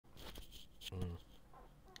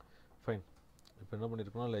Fine. இப்போ என்ன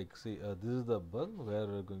பண்ணிருக்கோம், like see this is the bug where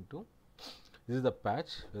we are going to, this is the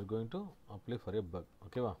patch we are going to apply for a bug.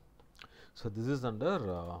 Okay va. So this is under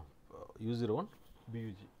U01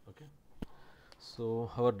 BUG. Okay. So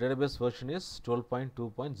our database version is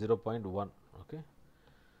 12.2.0.1. okay.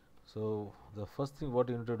 So the first thing what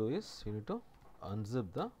you need to do is you need to unzip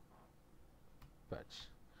the patch,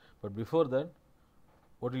 but before that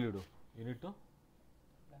what will you do? You need to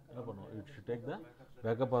you should take the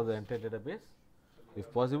backup of the entire database. If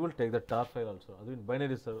possible, take the tar file also. I mean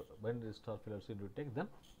binary tar file also you need to take. Then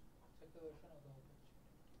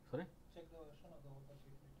sorry, Check the version of the Opatch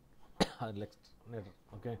utility. later.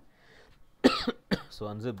 Okay. So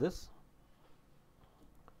unzip this.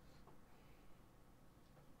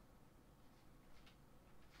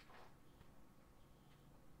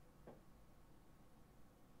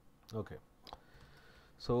 Okay.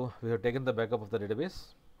 So we have taken the backup of the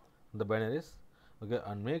database, the binaries. Okay,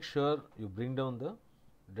 and make sure you bring down the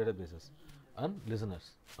databases and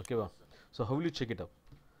listeners. Okay, wow. So how will you check it up?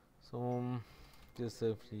 So just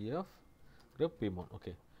FTF grep pmon.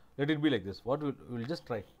 Okay, let it be like this. What we will just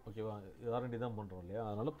try. Okay, R&D தான் பண்றோம் இல்லையா,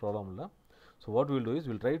 அதனால problem இல்ல. So what we will do is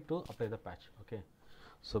we will try to apply the patch. Okay,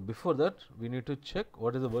 so before that we need to check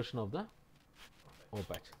what is the version of the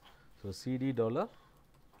Opatch. So cd dollar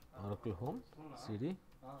Oracle home cd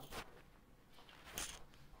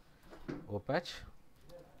Opatch.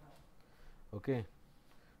 Okay,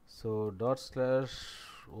 so dot slash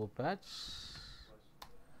Opatch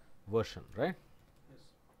version, right? Yes.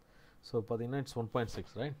 So padina it's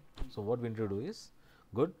 1.6, right? So what we need to do is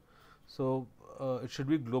good. So it should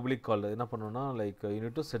be globally called. Enna pannona, like you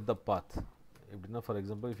need to set the path. For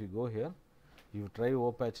example, if you go here, you try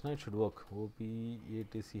Opatch now, it should work.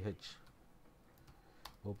 Opatch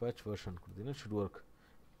Opatch version, it should work.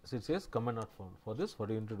 So it says command not found. For this, what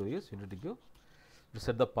you need to do is you need to give to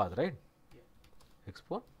set the path, right? Yeah.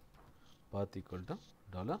 Export path equal to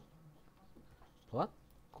dollar path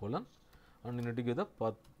colon, and you need to give the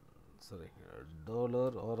path, sorry, dollar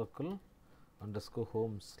Oracle underscore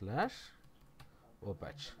home slash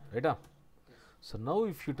Opatch, right? Yes. So now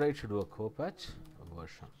if you try, it should work. Opatch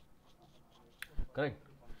version, correct?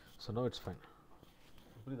 So now it's fine.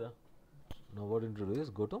 Now what you need to do is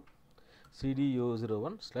go to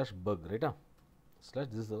cdu01 slash bug, right? Slash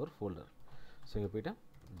this is our folder. So you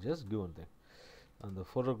just give one thing and the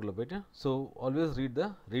folder kulla poite. So always read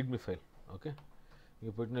the readme file. Okay,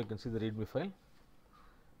 you can see the readme file.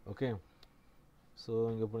 Okay, so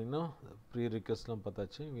pre-request lam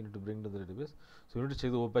patachi, we need to bring to the database. So you need to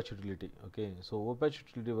check the Opatch utility. Okay, so Opatch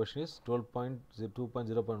utility version is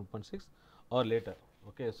 12.2.1.6 or later.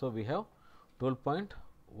 Okay, so we have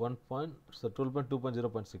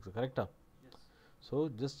 12.2.0.6, correct? Yes. So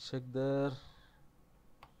just check there.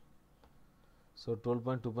 So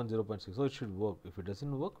 12.2.0.6, so it should work. If it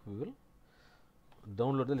doesn't work, we will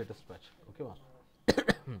download the latest patch. Okay,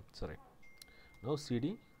 sorry. Now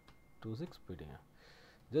cd 26 pt.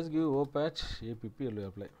 Just give Opatch app will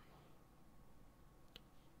apply.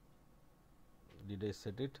 Did I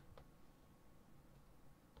set it?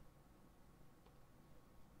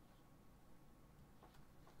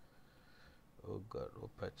 Oh god,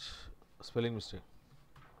 Opatch, spelling mistake.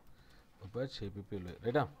 Opatch app will,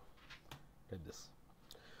 right? Like this.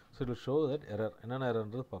 So it will show that error. Enna error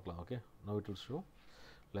endru paakalam. Okay, now it will show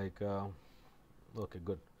like okay,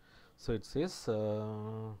 good. So it says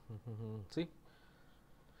see,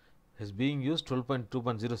 is being used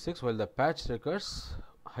 12.2.06 while the patch records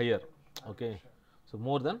higher. Okay, so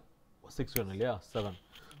more than 6 channel, yeah, 7.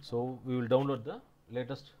 So we will download the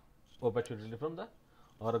latest Opatch utility from the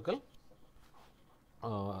Oracle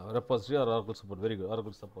repository or Oracle support. Very good,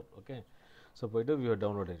 Oracle support. Okay, so we have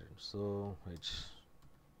downloaded it. So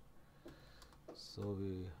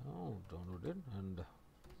we downloaded and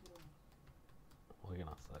okay,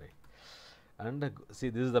 no, sorry, and see,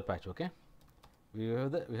 this is the patch. Okay, we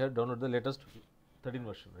have downloaded the latest 13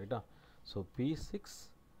 version, right? So P6,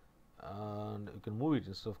 and you can move it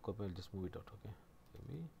instead of copy. I'll just move it out. Okay,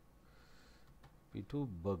 maybe P2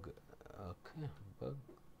 bug. Okay, bug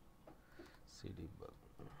cd bug.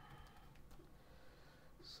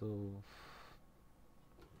 So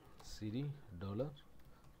cd dollar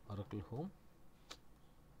Oracle home.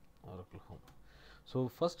 So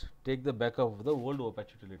first take the backup of the old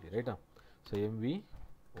Opatch utility, right? So mv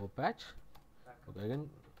Opatch, okay, again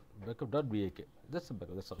backup.bak. That's the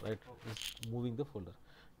backup. That's all, right? Okay. Just moving the folder.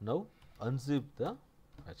 Now unzip the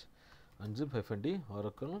patch. Unzip -d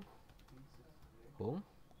Oracle home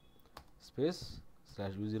space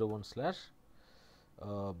slash u01 slash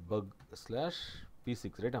bug slash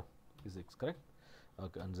p6, right? P6, correct?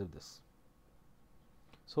 Okay, unzip this.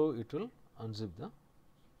 So it will unzip the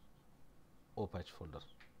Opatch folder,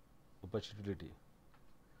 Opatch utility.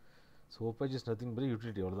 So Opatch is nothing but a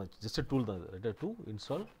utility, just a tool right, to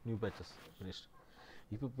install new patches. Finished.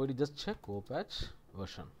 If you just check Opatch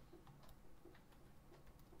version.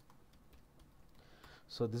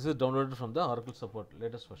 So this is downloaded from the Oracle support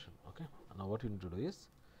latest version. Okay. Now what you need to do is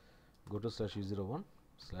go to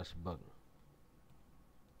 /u01/bug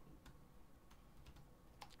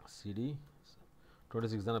cd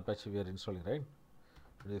 26 then Apache we are installing, right?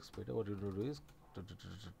 26 beta. What you need to do is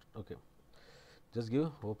okay, just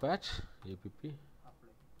give Opatch app,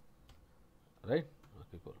 right?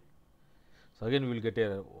 Okay, cool. So again we will get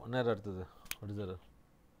error. One error. What is the error?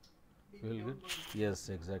 We will get, yes,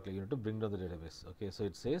 exactly. You need to bring down the database. Okay, so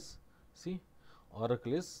it says, see,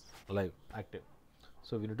 Oracle is live, active.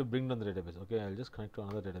 So we need to bring down the database. Okay, I'll just connect to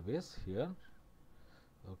another database here.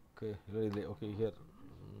 Okay, okay, here.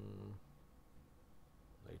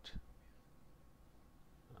 Right.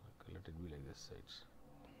 Okay, let it be like this. Right.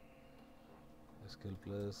 SQL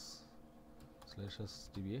plus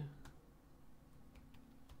 /sdba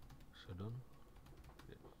shutdown.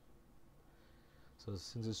 So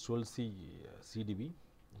since it's 12 CDB,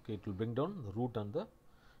 okay, it will bring down the root and the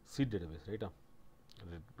seed database, right?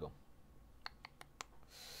 Let it go.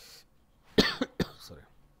 Sorry.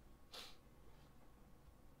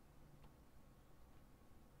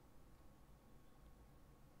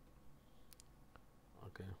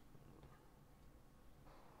 Okay.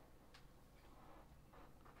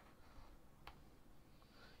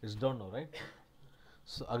 It's done now, right?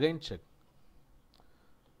 So again check.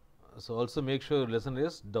 So also make sure your lesson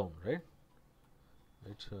is down, right?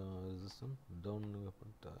 Right. Is this one down?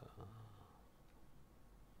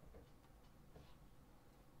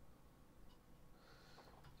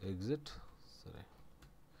 Exit. Sorry.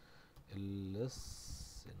 LSNRCTL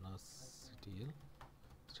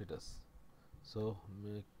status. So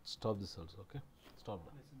stop this also. Okay. Stop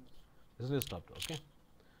that. This is stopped. Okay.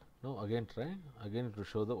 Now again try. Again it will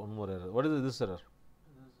show the one more error. What is this error?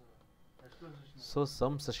 So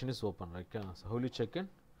some session is open, right? So how will you check in?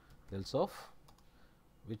 Else of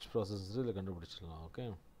which process is the contribution now?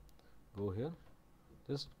 Okay, go here,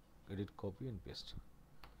 just edit, copy and paste.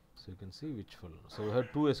 So you can see which folder. So we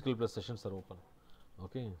have 2 SQL plus sessions are open.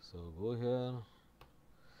 Okay, so go here,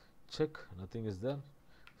 check, nothing is there.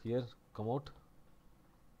 Here, come out.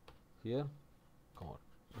 Here, come out.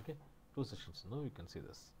 Okay, 2 sessions. Now you can see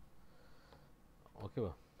this. Okay,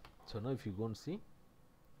 well. So now if you go and see,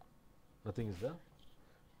 nothing is there.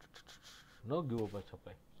 Now give Opatch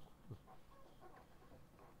apply.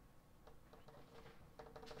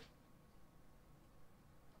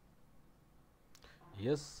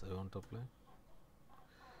 Yes, I want to apply.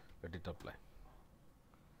 Let it apply.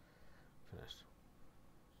 Finished.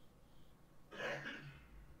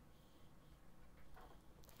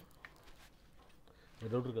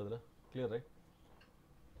 Clear, right?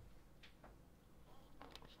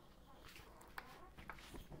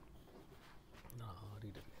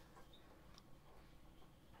 Read it.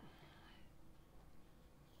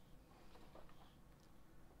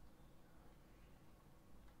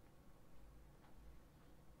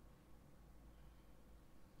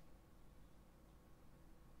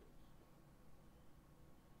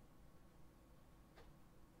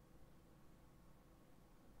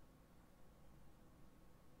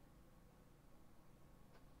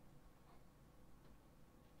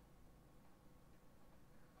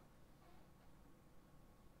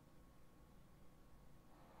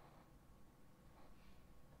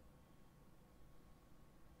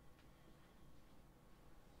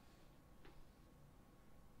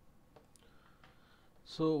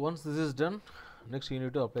 So once this is done, next you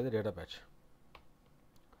need to apply the data patch.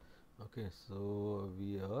 Okay, so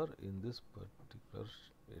we are in this particular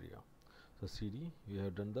area. So CD, we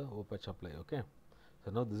have done the Opatch apply. Okay,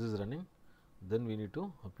 so now this is running. Then we need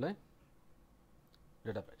to apply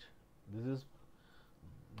data patch. This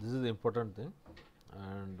is the important thing.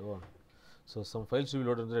 And so some files will be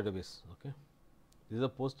loaded in the database. Okay, this is a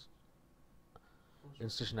post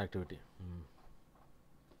installation activity.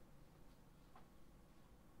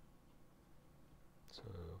 So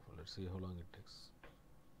let's see how long it takes.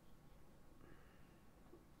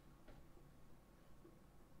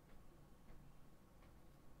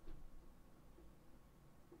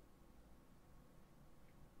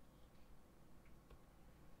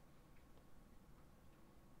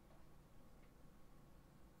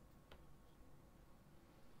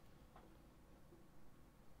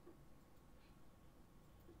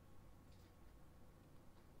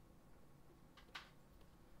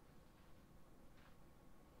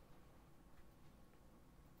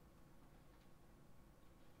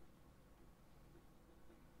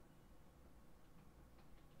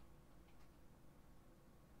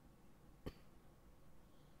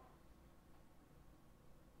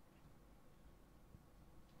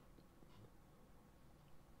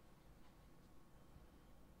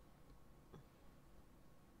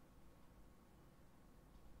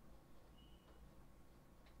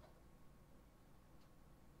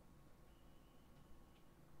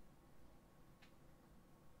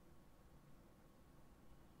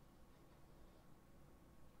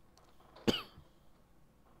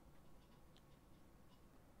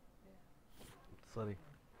 Sorry.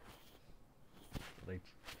 Right.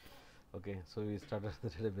 Okay, so we started the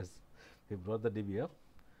database. We brought the DB up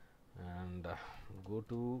and go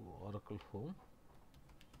to Oracle home,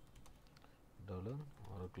 dollar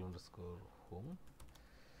Oracle underscore home,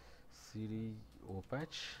 cd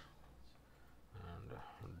Opatch and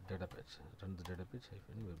data page. Run the data page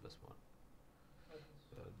hyphen verbus mod.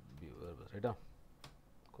 Be verbus. Right now.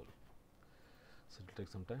 Cool. So it will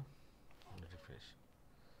take some time. Let it finish.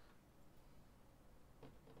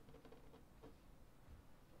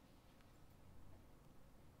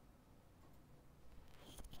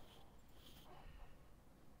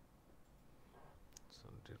 So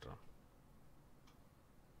data.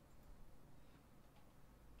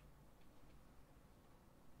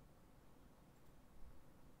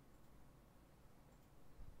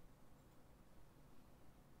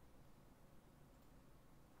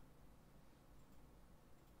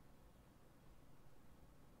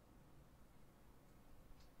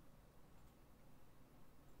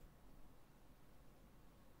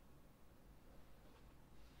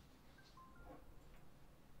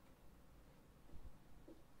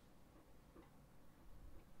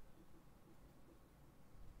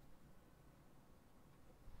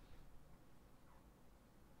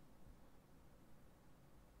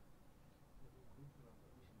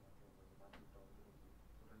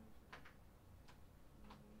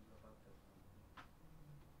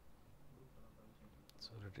 So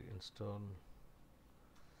let it install